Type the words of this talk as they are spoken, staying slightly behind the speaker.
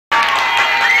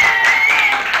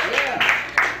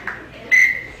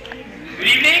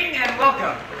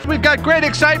We've got great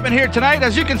excitement here tonight.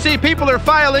 As you can see, people are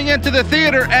filing into the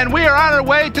theater, and we are on our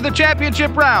way to the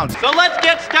championship round. So let's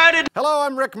get started. Hello,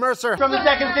 I'm Rick Mercer. From the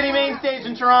Second City main stage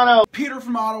in Toronto. Peter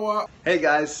from Ottawa. Hey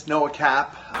guys, Noah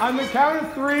Cap. On the count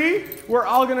of 3, we're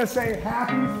all gonna say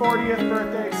happy 40th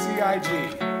birthday,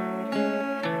 CIG.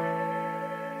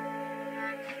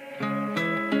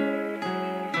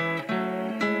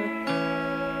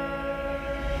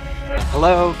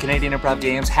 Hello, Canadian Improv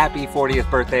Games. Happy 40th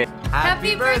birthday.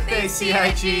 Happy birthday,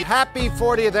 CIG. Happy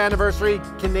 40th anniversary,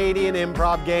 Canadian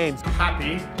Improv Games.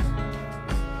 Happy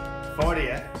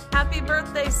 40th. Happy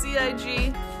birthday,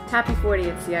 CIG. Happy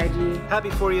 40th, CIG. Happy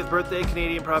 40th birthday,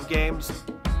 Canadian Improv Games.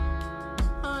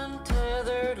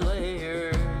 Untethered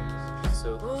layers,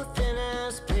 so thin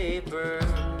as paper.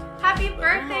 Happy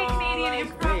birthday, Canadian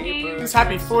Improv Games.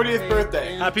 Happy 40th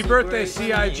birthday. Happy birthday,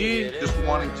 CIG. Just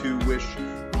wanting to wish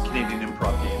the Canadian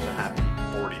Improv Games a happy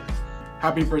 40th.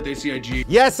 Happy birthday, CIG.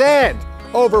 Yes, and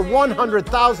over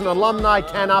 100,000 alumni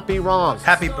cannot be wrong.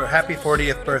 Happy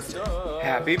 40th birthday.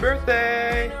 Happy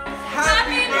birthday.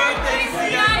 Happy birthday,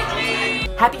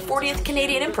 CIG. Happy 40th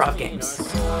Canadian Improv Games.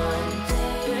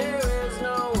 There is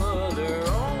no other,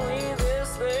 only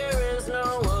this, there is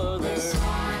no other.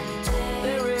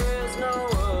 There is no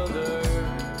other.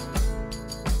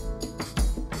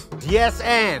 Yes,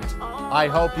 and I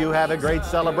hope you have a great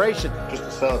celebration. Just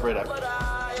to celebrate, I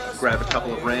grab a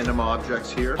couple of random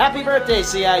objects here. Happy birthday,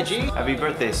 CIG. Happy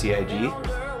birthday, CIG.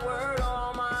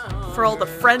 For all the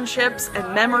friendships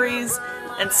and memories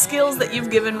and skills that you've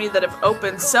given me that have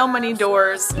opened so many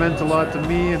doors. It meant a lot to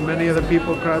me and many other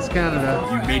people across Canada.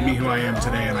 You made me who I am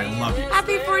today, and I love you.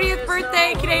 Happy 40th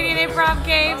birthday, Canadian Improv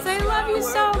Games. I love you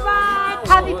so much.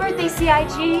 Happy birthday,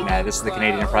 CIG. This is the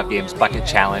Canadian Improv Games Bucket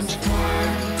Challenge.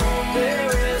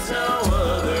 There is no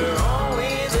other,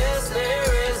 only this,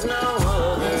 there is no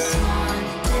other.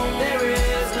 There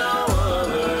is no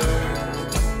other.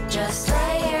 Just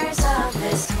layers of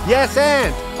this. Yes,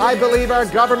 and I believe our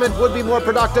government would be more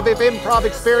productive if improv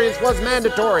experience was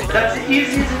mandatory. That's the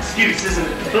easiest excuse, isn't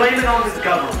it? Blame it on the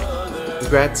government.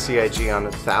 Congrats, CIG, on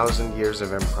 1,000 years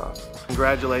of improv.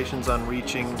 Congratulations on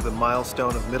reaching the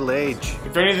milestone of middle age.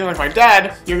 If you're anything like my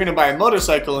dad, you're gonna buy a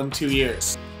motorcycle in 2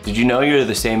 years. Did you know you're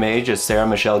the same age as Sarah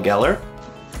Michelle Gellar?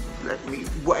 Let me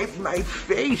wipe my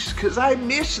face, because I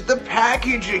missed the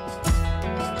packaging.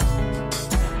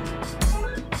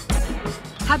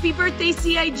 Happy birthday,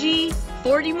 CIG.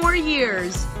 40 more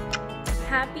years.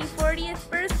 Happy 40th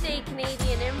birthday,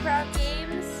 Canadian Improv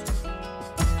Games.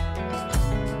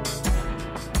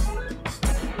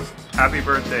 Happy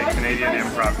birthday, Canadian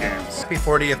Improv Games. Happy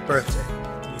 40th birthday.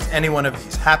 Use any one of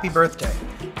these. Happy birthday.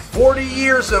 40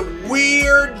 years of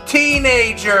weird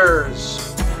teenagers.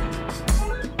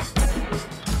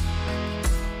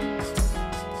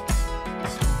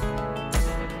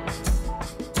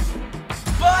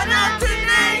 But not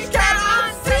today's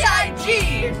count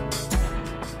CIG.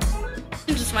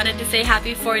 Just wanted to say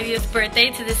happy 40th birthday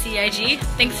to the CIG.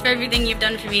 Thanks for everything you've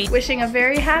done for me. Wishing a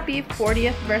very happy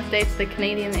 40th birthday to the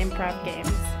Canadian Improv Games.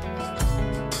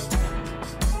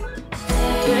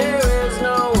 There is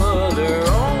no other,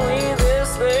 only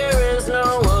this, there is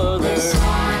no other.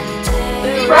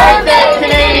 Birthday,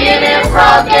 Canadian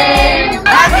Improv Games!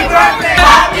 Happy birthday!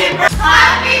 Happy birthday!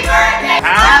 Happy birthday!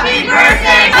 Happy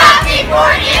birthday! Happy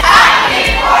 40th! Happy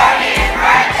 40th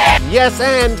birthday! Yes,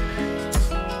 and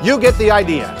you get the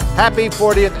idea. Happy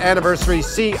 40th anniversary,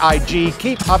 CIG.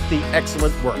 Keep up the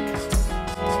excellent work.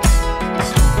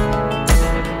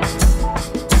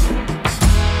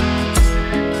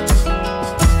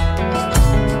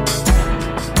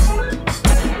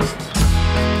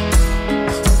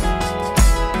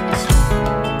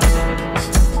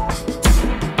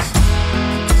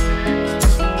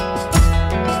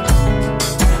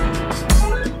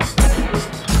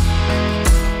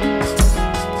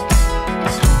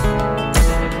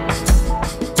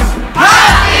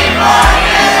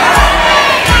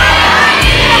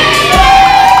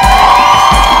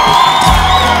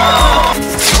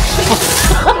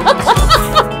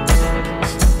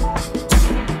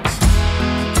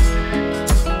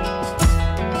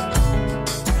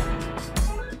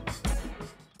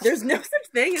 There's no such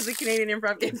thing as a Canadian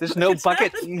Improv Game. There's no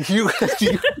bucket.